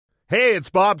Hey, it's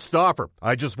Bob Stauffer.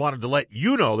 I just wanted to let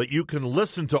you know that you can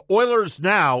listen to Oilers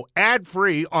Now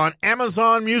ad-free on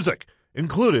Amazon Music,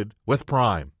 included with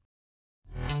Prime.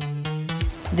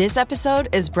 This episode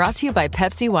is brought to you by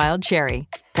Pepsi Wild Cherry.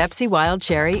 Pepsi Wild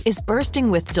Cherry is bursting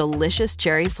with delicious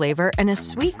cherry flavor and a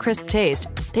sweet, crisp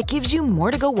taste that gives you more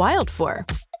to go wild for.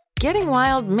 Getting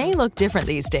wild may look different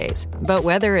these days, but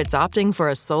whether it's opting for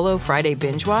a solo Friday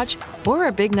binge watch or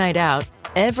a big night out,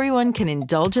 everyone can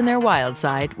indulge in their wild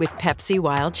side with Pepsi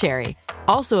Wild Cherry.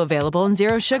 Also available in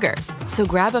Zero Sugar. So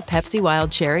grab a Pepsi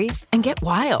Wild Cherry and get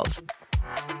wild.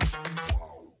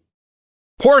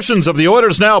 Portions of the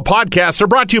Oilers Now podcast are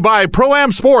brought to you by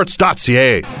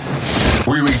ProAmSports.ca.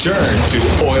 We return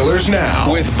to Oilers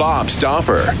Now with Bob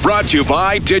Stauffer. Brought to you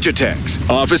by Digitex.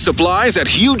 Office supplies at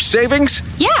huge savings?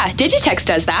 Yeah, Digitex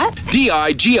does that. Digitex.ca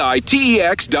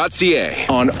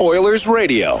on Oilers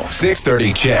Radio,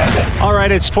 630 CHED. All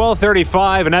right, it's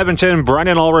 12:35 in Edmonton.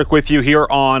 Brendan Ulrich with you here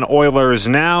on Oilers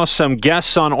Now. Some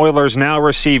guests on Oilers Now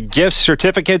received gift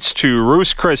certificates to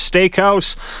Ruth's Chris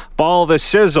Steakhouse. Ball the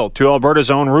sizzle to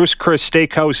Alberta's own Ruth's Chris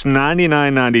Steakhouse,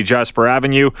 9990 Jasper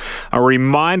Avenue. A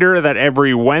reminder that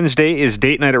every Wednesday is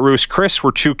date night at Ruth's Chris,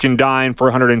 where two can dine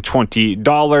for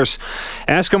 $120.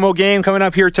 Eskimo game coming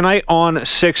up here tonight on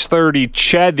 630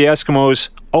 CHED. The Eskimos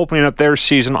opening up their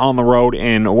season on the road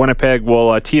in Winnipeg.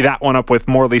 We'll tee that one up with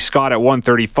Morley Scott at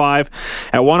 1:35.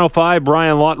 At 1:05,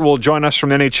 Brian Lawton will join us from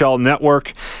the NHL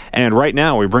Network. And right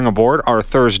now, we bring aboard our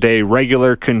Thursday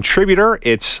regular contributor.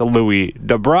 It's Louis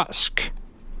DeBrusk.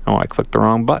 Oh, I clicked the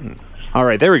wrong button. All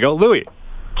right, there we go. Louis.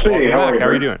 Hey, how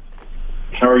are you doing?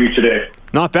 How are you today?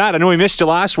 Not bad. I know we missed you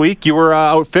last week. You were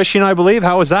out fishing, I believe.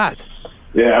 How was that?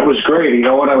 Yeah, it was great. You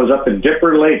know what? I was up at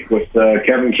Dipper Lake with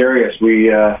Kevin Carius.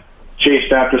 We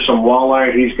chased after some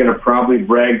walleye. He's going to probably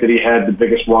brag that he had the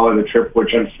biggest walleye of the trip,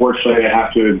 which unfortunately I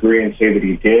have to agree and say that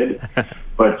he did.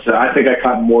 But I think I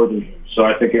caught more than him. So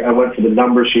I think I went for the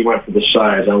numbers. He went for the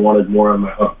size. I wanted more on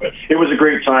my hook. But it was a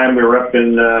great time. We were up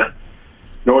in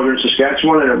northern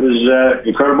Saskatchewan, and it was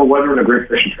incredible weather and a great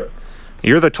fishing trip.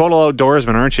 You're the total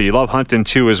outdoorsman, aren't you? You love hunting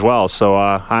too as well. So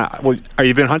are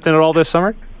you been hunting at all this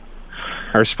summer?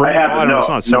 Or spring? I haven't. It's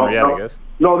not summer yet, I guess.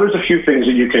 No, there's a few things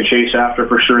that you can chase after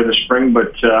for sure in the spring,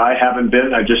 but I haven't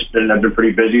been. I've been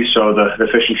pretty busy, so the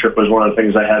fishing trip was one of the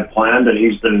things I had planned, and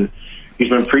he's been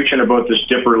preaching about this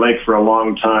Dipper Lake for a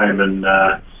long time, and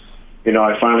I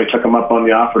finally took him up on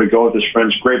the offer to go with his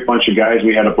friends. Great bunch of guys.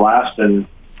 We had a blast and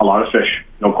a lot of fish,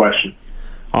 no question.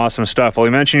 Awesome stuff. Well,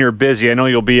 you mentioned you're busy. I know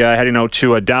you'll be heading out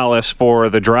to Dallas for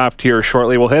the draft here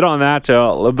shortly. We'll hit on that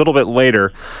a little bit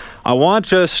later. I want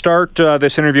to start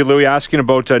this interview, Louis, asking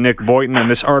about Nick Boynton and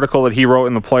this article that he wrote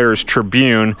in the Players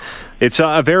Tribune. It's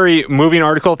a very moving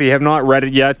article. If you have not read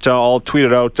it yet, I'll tweet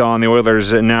it out on the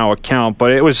Oilers Now account.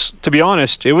 But it was, to be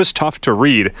honest, it was tough to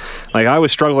read. Like, I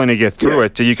was struggling to get through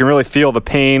it. You can really feel the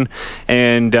pain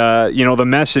and, the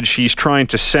message he's trying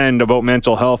to send about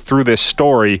mental health through this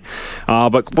story.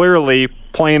 But clearly,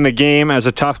 playing the game as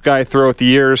a tough guy throughout the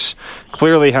years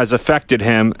clearly has affected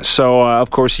him. So, of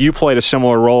course, you played a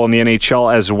similar role in the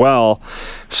NHL as well.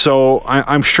 So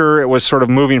I'm sure it was sort of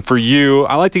moving for you.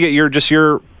 I'd like to get your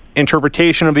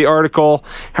interpretation of the article,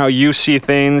 how you see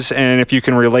things, and if you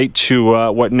can relate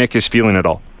to what Nick is feeling at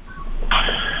all.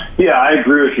 Yeah, I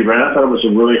agree with you, man. I thought it was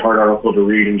a really hard article to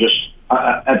read, and just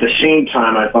at the same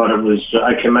time, I thought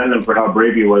I commend him for how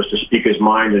brave he was to speak his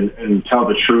mind and tell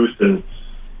the truth and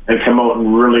come out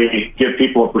and really give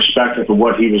people a perspective of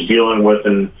what he was dealing with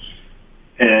and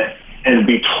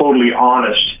be totally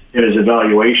honest in his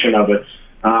evaluation of it.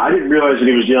 I didn't realize that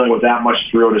he was dealing with that much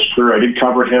throughout his career. I did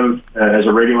cover him as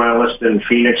a radio analyst in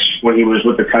Phoenix when he was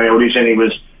with the Coyotes, and he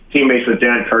was teammates with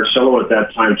Dan Carcillo at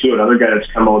that time too, another guy that's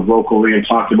come out locally and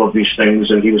talked about these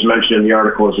things, and he was mentioned in the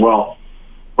article as well.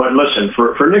 But listen,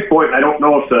 for Nick Boynton, I don't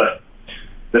know if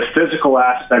the physical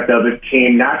aspect of it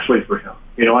came naturally for him.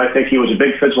 I think he was a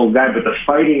big physical guy, but the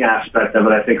fighting aspect of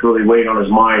it, I think, really weighed on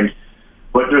his mind.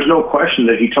 But there's no question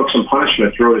that he took some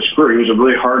punishment throughout his career. He was a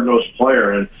really hard-nosed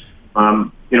player, and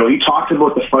he talked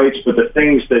about the fights, but the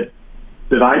things that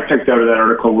I picked out of that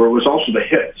article was also the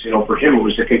hits. For him, it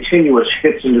was the continuous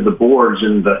hits into the boards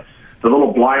and the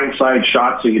little blindside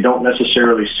shots that you don't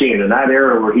necessarily see. And in that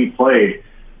era where he played,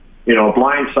 a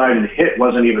blindsided hit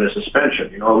wasn't even a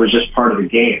suspension. It was just part of the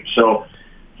game. So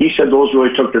he said those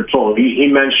really took their toll. He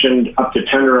mentioned up to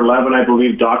 10 or 11, I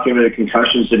believe, documented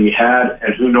concussions that he had,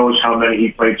 and who knows how many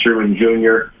he played through in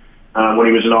junior when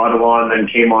he was in Ottawa, and then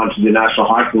came on to the National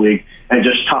Hockey League and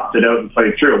just toughed it out and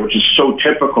played through it, which is so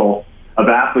typical of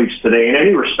athletes today in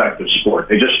any respective sport.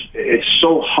 It's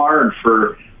so hard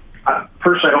for,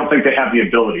 personally, I don't think they have the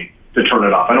ability to turn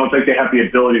it off. I don't think they have the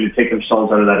ability to take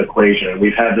themselves out of that equation. And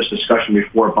we've had this discussion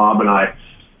before, Bob and I.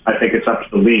 I think it's up to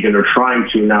the league, and they're trying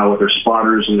to now with their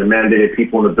spotters and their mandated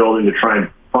people in the building to try and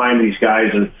find these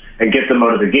guys and get them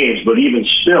out of the games. But even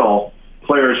still,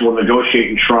 players will negotiate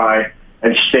and try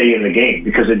and stay in the game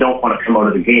because they don't want to come out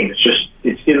of the game.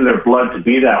 It's in their blood to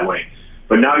be that way.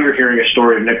 But now you're hearing a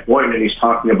story of Nick Boynton, and he's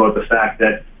talking about the fact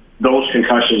that those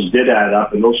concussions did add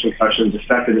up, and those concussions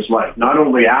affected his life, not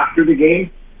only after the game,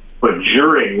 but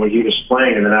during when he was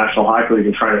playing in the National Hockey League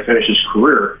and trying to finish his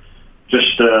career.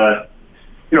 Just a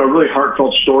really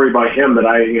heartfelt story by him that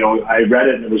I read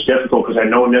it, and it was difficult because I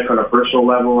know Nick on a personal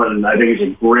level, and I think he's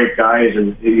a great guy.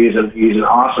 He's an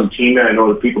awesome teammate. I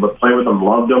know the people that play with him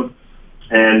loved him,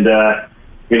 and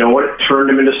you know what? It turned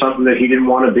him into something that he didn't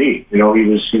want to be. He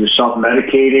was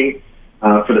self-medicating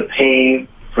for the pain,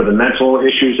 for the mental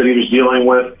issues that he was dealing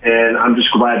with, and I'm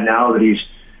just glad now that he's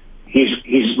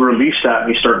released that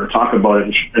and he's starting to talk about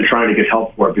it and trying to get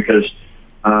help for it because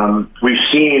we've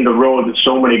seen the road that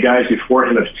so many guys before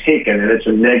him have taken, and it's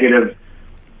a negative,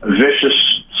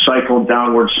 vicious cycle,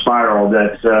 downward spiral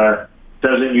that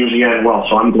doesn't usually end well.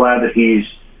 So I'm glad that he's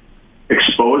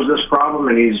exposed this problem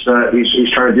and he's trying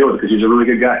to deal with it because he's a really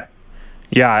good guy.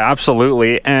 Yeah,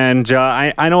 absolutely. And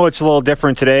I know it's a little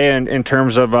different today in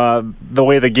terms of the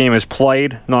way the game is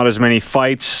played. Not as many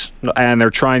fights, and they're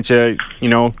trying to,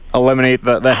 eliminate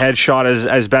the headshot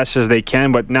as best as they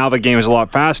can. But now the game is a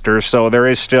lot faster, so there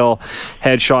is still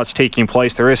headshots taking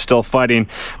place. There is still fighting.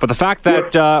 But the fact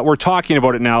that we're talking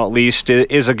about it now, at least,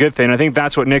 is a good thing. I think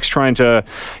that's what Nick's trying to,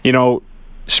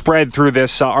 spread through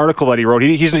this article that he wrote.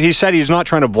 He said he's not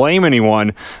trying to blame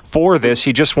anyone for this.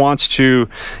 He just wants to,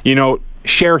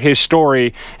 share his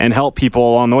story and help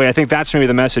people along the way. I think that's maybe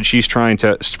the message he's trying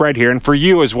to spread here. And for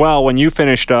you as well, when you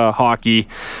finished hockey,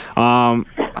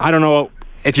 I don't know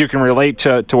if you can relate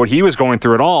to what he was going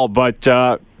through at all, but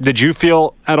did you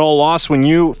feel at all lost when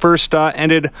you first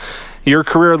ended your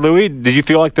career, Louis? Did you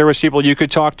feel like there was people you could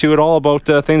talk to at all about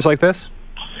things like this?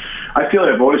 I feel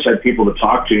like I've always had people to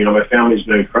talk to. My family's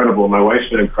been incredible. My wife's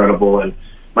been incredible. And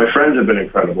my friends have been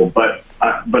incredible. But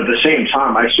at the same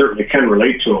time, I certainly can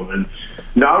relate to them. And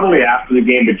not only after the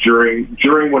game, but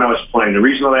during when I was playing. The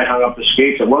reason that I hung up the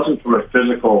skates, it wasn't from a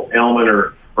physical ailment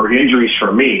or injuries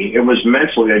for me. It was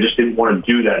mentally, I just didn't want to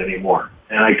do that anymore.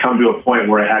 And I come to a point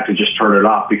where I had to just turn it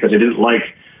off because I didn't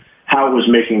like how it was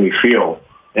making me feel.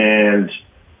 And,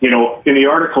 in the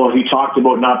article, he talked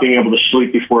about not being able to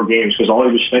sleep before games because all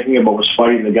he was thinking about was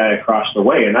fighting the guy across the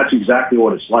way. And that's exactly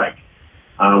what it's like.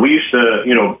 We used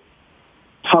to,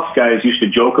 tough guys used to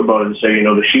joke about it and say,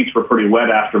 the sheets were pretty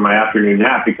wet after my afternoon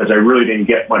nap because I really didn't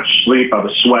get much sleep. I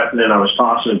was sweating and I was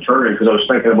tossing and turning because I was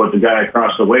thinking about the guy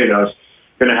across the way that I was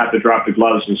going to have to drop the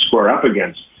gloves and square up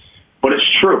against. But it's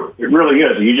true. It really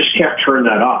is. You just can't turn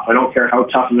that off. I don't care how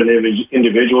tough of an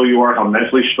individual you are, how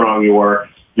mentally strong you are.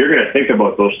 You're going to think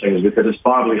about those things because it's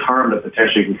bodily harm that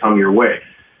potentially can come your way.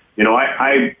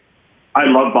 I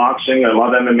love boxing. I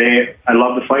love MMA. I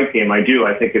love the fight game. I do.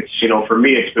 I think it's, for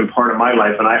me, it's been part of my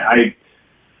life. And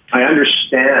I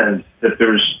understand that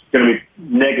there's going to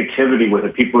be negativity with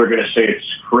it. People are going to say it's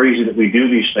crazy that we do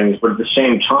these things. But at the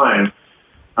same time,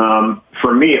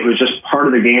 for me, it was just part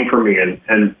of the game for me.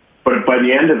 But by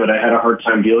the end of it, I had a hard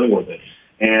time dealing with it.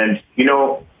 And,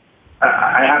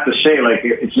 I have to say,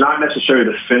 it's not necessarily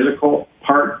the physical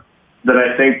part that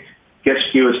I think gets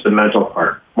you. It's the mental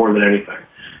part more than anything.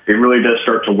 It really does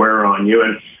start to wear on you.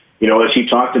 And, as he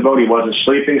talked about, he wasn't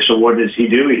sleeping. So what does he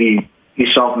do?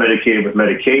 He self-medicated with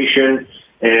medication.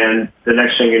 And the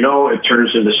next thing you know, it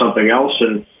turns into something else.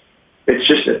 And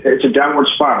it's a downward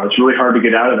spiral. It's really hard to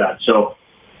get out of that. So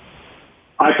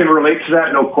I can relate to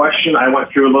that, no question. I went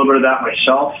through a little bit of that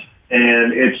myself.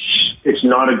 And it's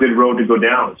not a good road to go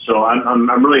down. So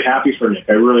I'm really happy for Nick.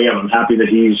 I really am. I'm happy that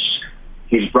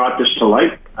he's brought this to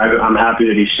light. I'm happy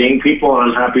that he's seeing people,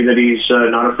 and I'm happy that he's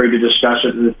not afraid to discuss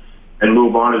it and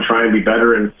move on and try and be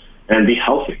better and be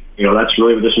healthy. That's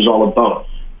really what this is all about.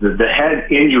 The head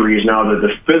injuries now,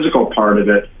 the physical part of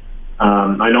it,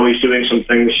 I know he's doing some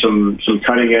things, some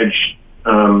cutting edge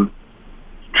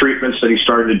treatments that he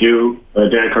started to do.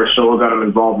 Dan Carcillo got him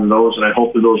involved in those, and I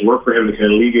hope that those work for him to can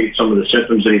alleviate some of the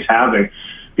symptoms that he's having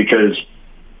because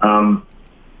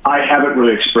I haven't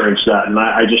really experienced that, and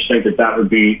I just think that would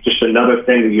be just another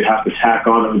thing that you have to tack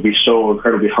on that would be so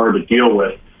incredibly hard to deal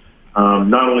with.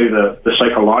 Not only the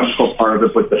psychological part of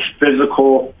it, but the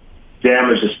physical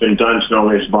damage that's been done to not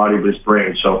only his body but his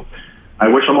brain. So I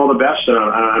wish him all the best, and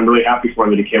I'm really happy for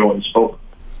him that he came out and spoke.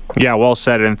 Yeah, well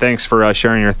said, and thanks for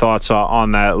sharing your thoughts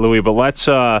on that, Louis. But let's,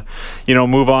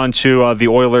 move on to the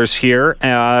Oilers here.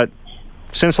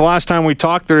 Since the last time we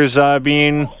talked, there's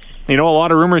been a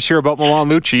lot of rumors here about Milan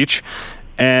Lucic,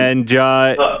 and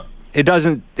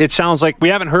it sounds like we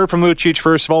haven't heard from Lucic,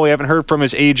 first of all. We haven't heard from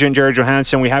his agent, Jared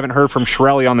Johansson. We haven't heard from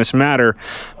Chiarelli on this matter.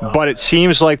 But it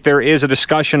seems like there is a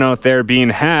discussion out there being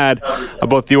had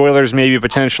about the Oilers maybe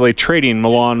potentially trading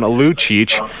Milan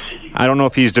Lucic. I don't know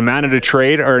if he's demanded a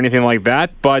trade or anything like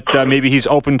that, but maybe he's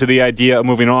open to the idea of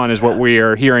moving on, is what we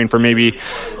are hearing from maybe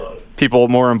people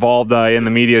more involved in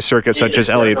the media circuit, such as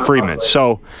Elliot Friedman.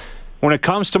 So when it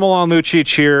comes to Milan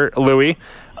Lucic here, Louis,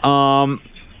 have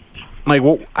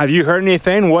you heard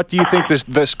anything? What do you think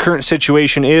this current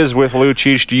situation is with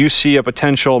Lucic? Do you see a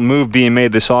potential move being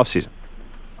made this offseason?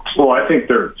 Well, I think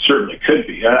there certainly could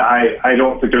be. I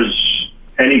don't think there's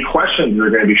any question they're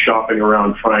going to be shopping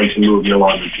around trying to move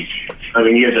Milan Lucic. I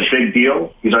mean, he has a big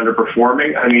deal. He's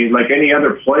underperforming. I mean, like any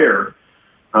other player,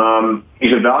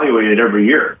 he's evaluated every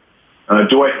year.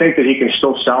 Do I think that he can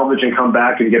still salvage and come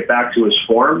back and get back to his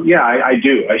form? Yeah, I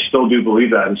do. I still do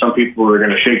believe that. And some people are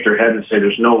going to shake their head and say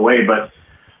there's no way. But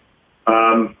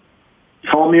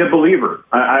call me a believer.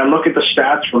 I look at the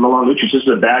stats from Milan Lucic. This is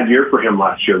a bad year for him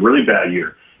last year, really bad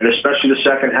year. And especially the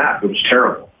second half. It was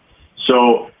terrible.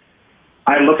 So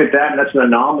I look at that, and that's an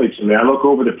anomaly to me. I look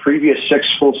over the previous 6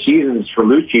 full seasons for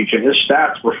Lucic, and his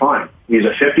stats were fine. He's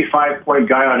a 55-point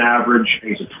guy on average, and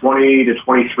he's a 20 to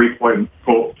 23-point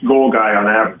goal guy on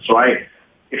average. So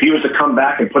if he was to come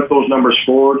back and put those numbers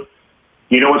forward,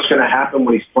 you know what's going to happen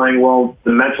when he's playing well.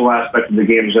 The mental aspect of the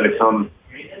game is going to come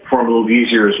for him a little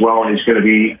easier as well, and he's going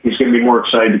to be more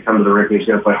excited to come to the rink, and he's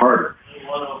going to play harder.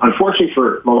 Unfortunately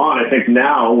for Milan, I think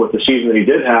now with the season that he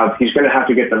did have, he's going to have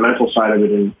to get the mental side of it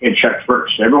in check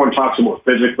first. Everyone talks about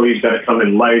physically, he's got to come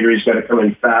in lighter, he's got to come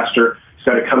in faster, he's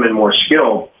got to come in more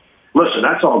skilled. Listen,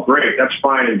 that's all great. That's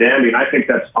fine and dandy, and I think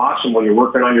that's awesome when you're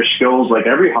working on your skills like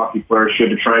every hockey player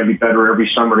should to try and be better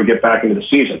every summer to get back into the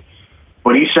season.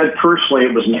 But he said personally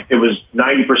it was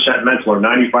 90% mental or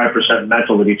 95%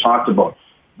 mental that he talked about.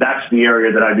 That's the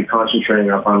area that I'd be concentrating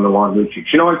on Milan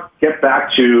Lucic. You know what? Get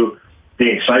back to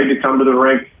being excited to come to the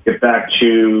rink, get back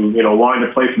to, wanting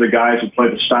to play for the guys who play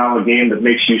the style of game that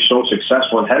makes you so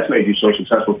successful and has made you so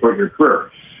successful throughout your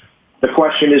career. The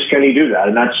question is, can he do that?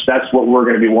 And that's what we're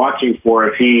going to be watching for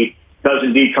if he does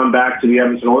indeed come back to the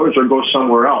Edmonton Oilers or go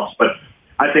somewhere else. But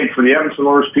I think for the Edmonton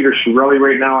Oilers, Peter Chiarelli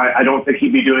right now, I don't think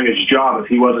he'd be doing his job if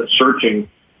he wasn't searching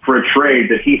for a trade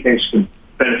that he thinks could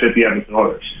benefit the Edmonton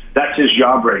Oilers. That's his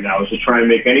job right now, is to try and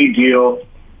make any deal,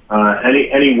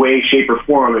 any way, shape, or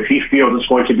form, if he feels it's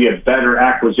going to be a better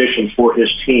acquisition for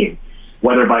his team,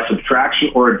 whether by subtraction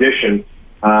or addition.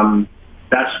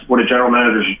 That's what a general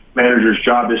manager's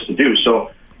job is to do.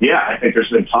 So, yeah, I think there's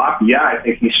been talk. Yeah, I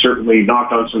think he's certainly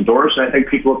knocked on some doors, and I think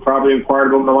people have probably inquired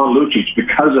about Milan Lucic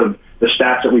because of the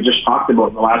stats that we just talked about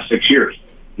in the last 6 years.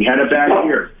 He had a bad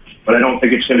year, but I don't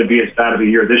think it's going to be as bad of a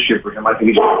year this year for him. I think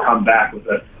he's going to come back with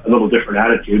a little different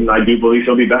attitude, and I do believe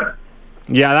he'll be better.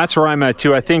 Yeah, that's where I'm at,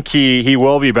 too. I think he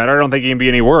will be better. I don't think he can be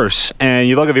any worse. And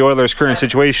you look at the Oilers' current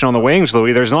situation on the wings,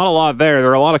 Louis, there's not a lot there.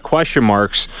 There are a lot of question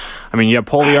marks. I mean, you have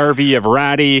Puljujärvi, you have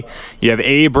Ratty, you have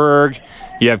Aberg,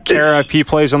 you have Kara if he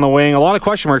plays on the wing. A lot of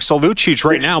question marks. So Lucic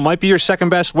right now might be your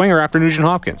second-best winger after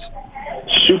Nugent-Hopkins.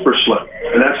 Super slim.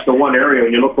 And that's the one area,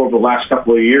 when you look over the last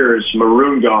couple of years,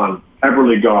 Maroon gone,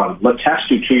 Everly gone.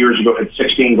 Letestu 2 years ago had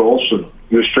 16 goals for them.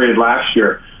 He was traded last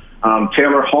year.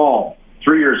 Taylor Hall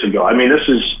 3 years ago. I mean,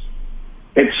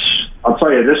 I'll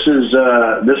tell you, this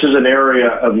is an area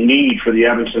of need for the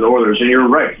Edmonton Oilers. And you're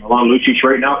right. Milan Lucic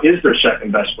right now is their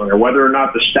second best player. Whether or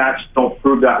not the stats don't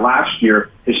prove that last year,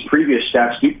 his previous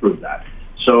stats do prove that.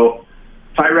 So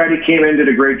Ty Ratty came in, did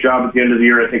a great job at the end of the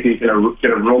year. I think he's going to get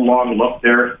a real long look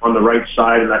there on the right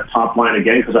side of that top line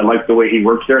again, because I like the way he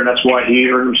works there, and that's why he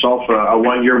earned himself a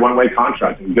one-year, one-way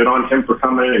contract. And good on him for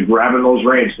coming in and grabbing those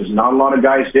reins, because not a lot of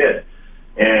guys did.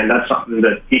 And that's something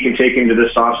that he can take into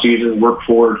this offseason, work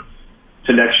forward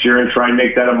to next year, and try and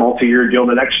make that a multi-year deal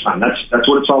the next time. That's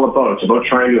what it's all about. It's about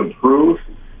trying to improve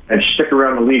and stick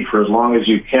around the league for as long as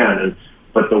you can.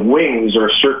 But the wings are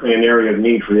certainly an area of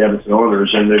need for the Edmonton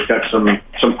Oilers, and they've got some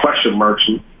question marks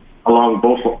along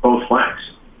both flanks.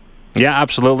 Yeah,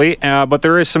 absolutely. But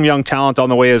there is some young talent on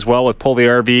the way as well with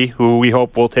Puljujärvi, who we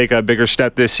hope will take a bigger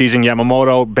step this season.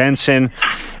 Yamamoto, Benson.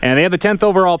 And they have the 10th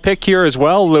overall pick here as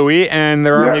well, Louis, and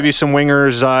there are maybe some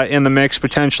wingers in the mix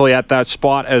potentially at that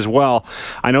spot as well.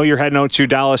 I know you're heading out to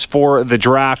Dallas for the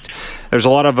draft. There's a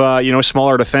lot of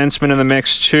smaller defensemen in the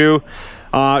mix too.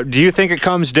 Do you think it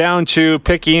comes down to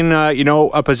picking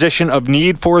a position of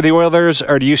need for the Oilers,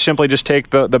 or do you simply just take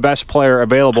the best player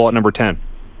available at number 10?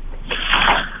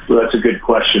 Well, that's a good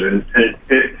question, and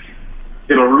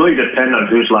it'll really depend on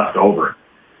who's left over.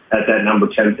 at that number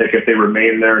 10 pick if they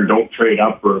remain there and don't trade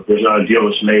up, or if there's not a deal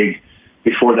that's made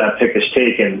before that pick is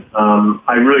taken.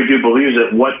 I really do believe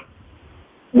that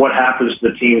what happens to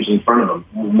the teams in front of them?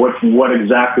 What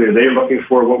exactly are they looking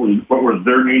for? What were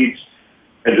their needs?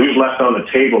 And who's left on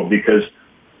the table? Because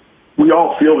we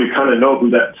all feel we kind of know who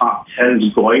that top 10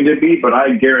 is going to be, but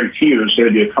I guarantee you there's going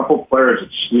to be a couple players that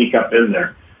sneak up in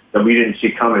there that we didn't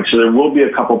see coming. So there will be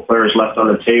a couple players left on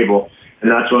the table,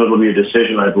 and that's when it will be a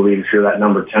decision, I believe, if you're that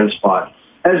number 10 spot.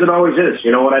 As it always is.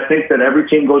 You know what? I think that every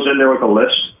team goes in there with a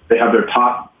list. They have their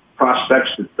top prospects,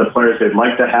 the players they'd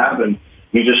like to have, and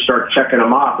you just start checking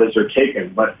them off as they're taken.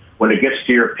 But when it gets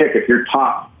to your pick, if your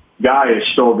top guy is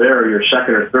still there, your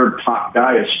second or third top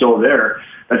guy is still there,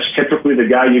 that's typically the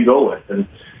guy you go with. And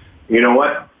you know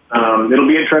what? It'll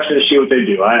be interesting to see what they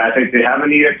do. I think they have a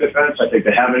need at defense. I think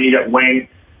they have a need at wing.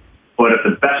 But if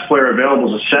the best player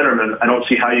available is a centerman, I don't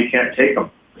see how you can't take them.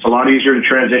 It's a lot easier to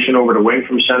transition over to wing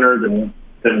from center than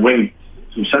wing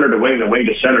from center to wing than wing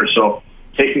to center. So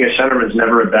taking a centerman is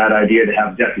never a bad idea to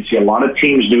have depth. You see a lot of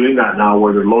teams doing that now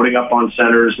where they're loading up on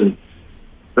centers and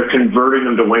they're converting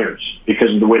them to wingers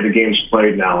because of the way the game's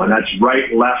played now. And that's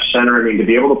right, left, center. I mean, to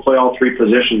be able to play all three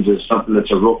positions is something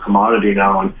that's a real commodity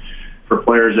now. And for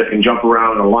players that can jump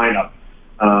around in a lineup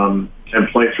and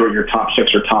play through your top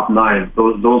 6 or top 9,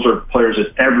 those are players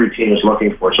that every team is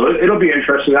looking for. So it'll be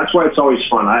interesting. That's why it's always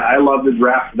fun. I love the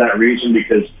draft for that reason,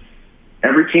 because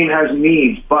every team has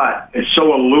needs, but it's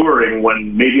so alluring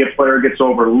when maybe a player gets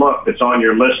overlooked that's on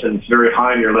your list and it's very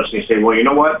high on your list, and you say, well, you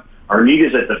know what? Our need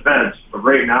is at defense, but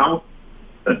right now,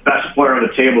 the best player on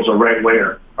the table is a right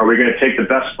winger. Are we going to take the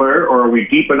best player, or are we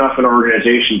deep enough in our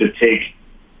organization to take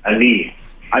a need?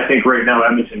 I think right now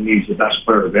Edmonton needs the best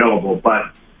player available,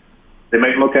 but they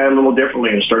might look at it a little differently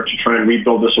and start to try and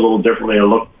rebuild this a little differently and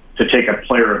look to take a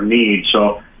player of need.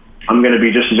 So I'm going to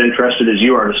be just as interested as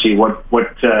you are to see what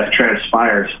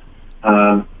transpires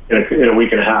in a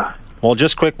week and a half. Well,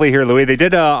 just quickly here, Louis, they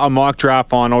did a mock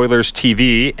draft on Oilers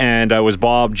TV, and it was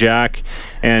Bob, Jack,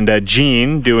 and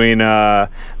Gene doing the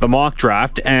mock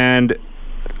draft, and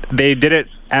they did it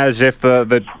as if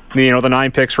the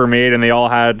 9 picks were made, and they all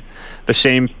had the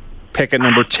same pick at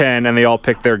number 10, and they all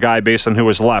picked their guy based on who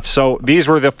was left. So these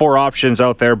were the 4 options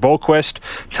out there: Boquist,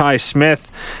 Ty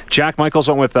Smith, Jack Michaels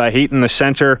went with Hayton, the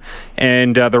center,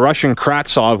 and the Russian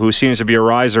Kravtsov, who seems to be a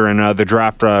riser in the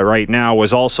draft right now,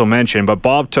 was also mentioned. But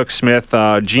Bob took Smith,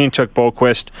 Gene took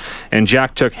Boquist, and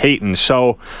Jack took Hayton.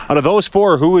 So out of those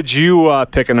 4, who would you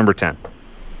pick at number 10?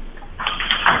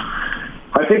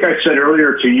 I think I said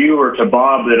earlier to you or to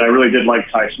Bob that I really did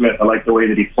like Ty Smith. I liked the way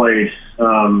that he played.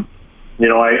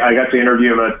 I got to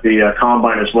interview him at the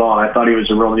Combine as well, and I thought he was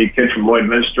a real neat kid from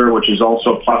Lloydminster, which is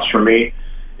also a plus for me.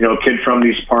 A kid from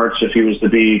these parts, if he was to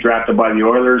be drafted by the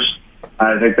Oilers,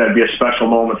 I think that'd be a special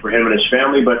moment for him and his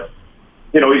family. But,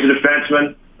 he's a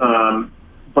defenseman,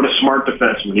 but a smart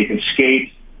defenseman. He can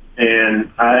skate,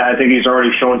 and I think he's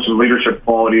already shown some leadership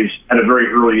qualities at a very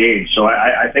early age. So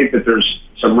I think that there's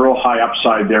some real high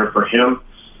upside there for him.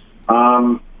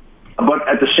 But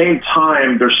at the same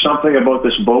time, there's something about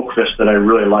this Boquist that I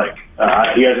really like.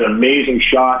 He has an amazing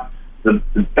shot. The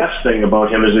best thing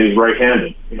about him is that he's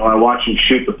right-handed. I watch him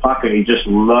shoot the puck, and he just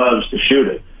loves to shoot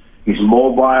it. He's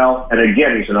mobile, and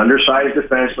again, he's an undersized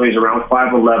defenseman. He's around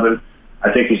 5'11".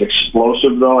 I think he's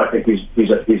explosive, though. I think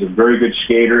he's a very good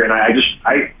skater, and I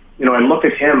look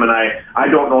at him, and I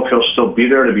don't know if he'll still be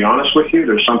there, to be honest with you.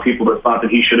 There's some people that thought that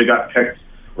he should have got picked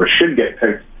or should get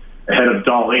picked ahead of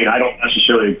Dahlin. I don't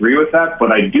necessarily agree with that,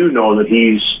 but I do know that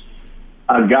he's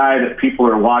a guy that people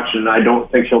are watching, and I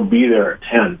don't think he'll be there at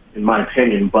 10, in my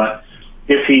opinion. But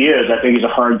if he is, I think he's a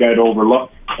hard guy to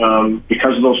overlook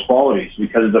because of those qualities,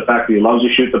 because of the fact that he loves to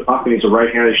shoot the puck and he's a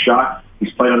right-handed shot.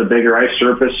 He's played on a bigger ice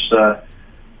surface.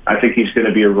 I think he's going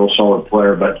to be a real solid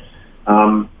player. But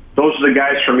those are the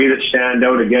guys for me that stand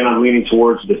out. Again, I'm leaning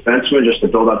towards the defenseman just to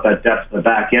build up that depth in the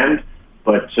back end.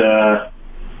 But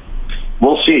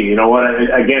we'll see. You know what?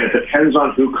 Again, it depends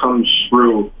on who comes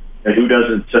through and who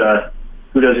doesn't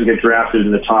get drafted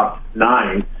in the top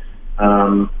 9,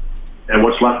 and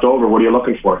what's left over. What are you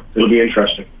looking for? It'll be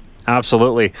interesting.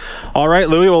 Absolutely. All right,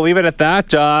 Louis, we'll leave it at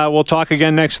that. We'll talk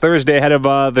again next Thursday ahead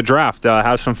of the draft.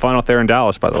 Have some fun out there in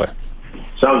Dallas, by the way.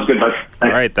 Sounds good, bud. Thanks. All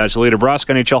right, that's Louis DeBrusk,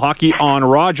 NHL Hockey on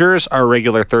Rogers, our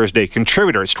regular Thursday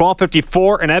contributor. It's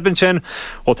 12:54 in Edmonton.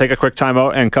 We'll take a quick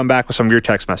timeout and come back with some of your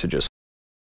text messages.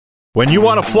 When you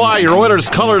want to fly your Oilers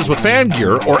colors with fan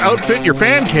gear or outfit your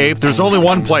fan cave, there's only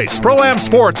one place,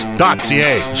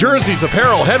 ProAmSports.ca. Jerseys,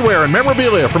 apparel, headwear, and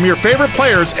memorabilia from your favorite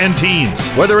players and teams.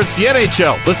 Whether it's the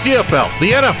NHL, the CFL,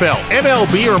 the NFL,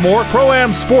 MLB, or more,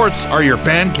 Pro-Am Sports are your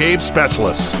fan cave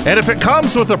specialists. And if it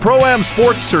comes with a Pro-Am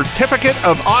Sports Certificate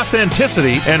of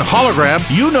Authenticity and hologram,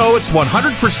 you know it's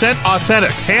 100%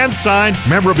 authentic, hand-signed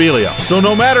memorabilia. So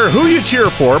no matter who you cheer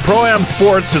for, Pro-Am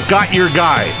Sports has got your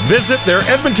guy. Visit their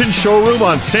Edmonton showroom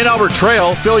on St. Albert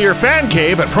Trail. Fill your fan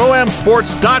cave at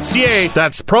ProAmSports.ca.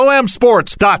 That's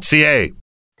ProAmSports.ca.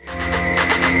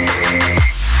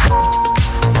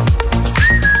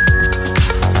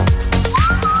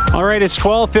 All right, it's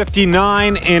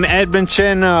 12:59 in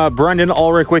Edmonton. Brendan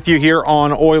Ulrich with you here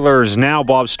on Oilers Now.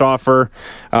 Bob Stauffer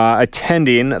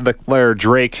attending the Claire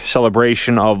Drake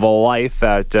celebration of life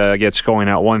that gets going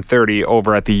at 1:30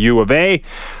 over at the U of A.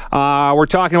 We're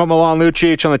talking about Milan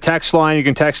Lucic on the text line. You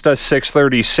can text us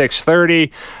 630-630.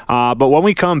 But when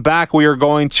we come back, we are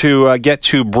going to get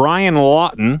to Brian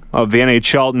Lawton of the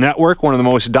NHL Network, one of the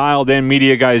most dialed-in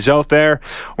media guys out there.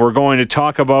 We're going to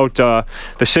talk about the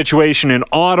situation in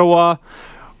Ottawa,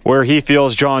 where he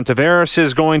feels John Tavares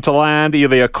is going to land,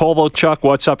 Ilya Kovalchuk,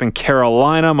 what's up in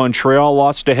Carolina, Montreal,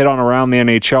 lots to hit on around the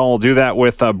NHL. We'll do that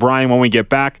with Brian when we get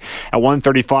back. At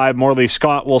 1:35, Morley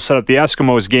Scott will set up the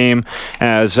Eskimos game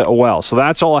as well. So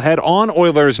that's all ahead on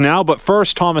Oilers Now. But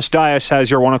first, Thomas Dias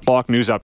has your 1 o'clock news up.